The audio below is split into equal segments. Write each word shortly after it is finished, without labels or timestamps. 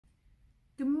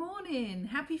Good morning,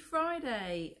 happy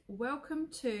Friday. Welcome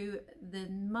to the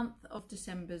month of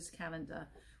December's calendar.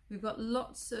 We've got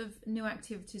lots of new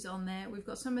activities on there. We've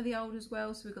got some of the old as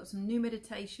well, so we've got some new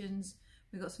meditations,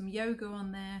 we've got some yoga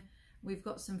on there, we've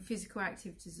got some physical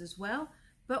activities as well,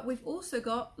 but we've also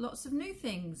got lots of new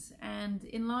things, and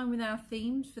in line with our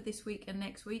themes for this week and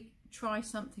next week, try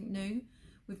something new.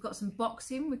 We've got some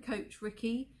boxing with Coach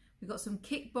Ricky, we've got some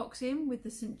kickboxing with the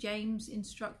St James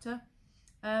instructor,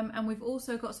 and we've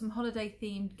also got some holiday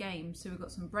themed games. So we've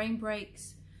got some brain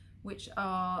breaks, which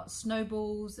are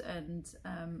snowballs and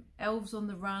elves on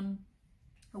the run,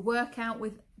 a workout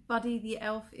with Buddy the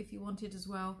elf if you wanted as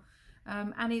well,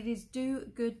 and it is Do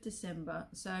Good December.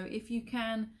 So if you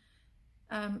can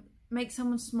make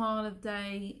someone smile a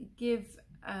day, give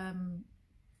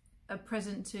a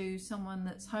present to someone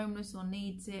that's homeless or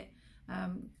needs it,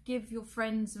 give your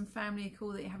friends and family a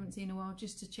call that you haven't seen in a while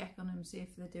just to check on them, see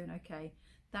if they're doing okay.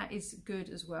 That is good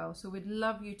as well. So we'd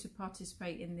love you to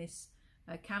participate in this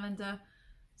calendar.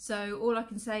 So all I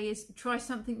can say is try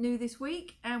something new this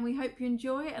week, and we hope you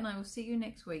enjoy it, and I will see you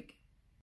next week.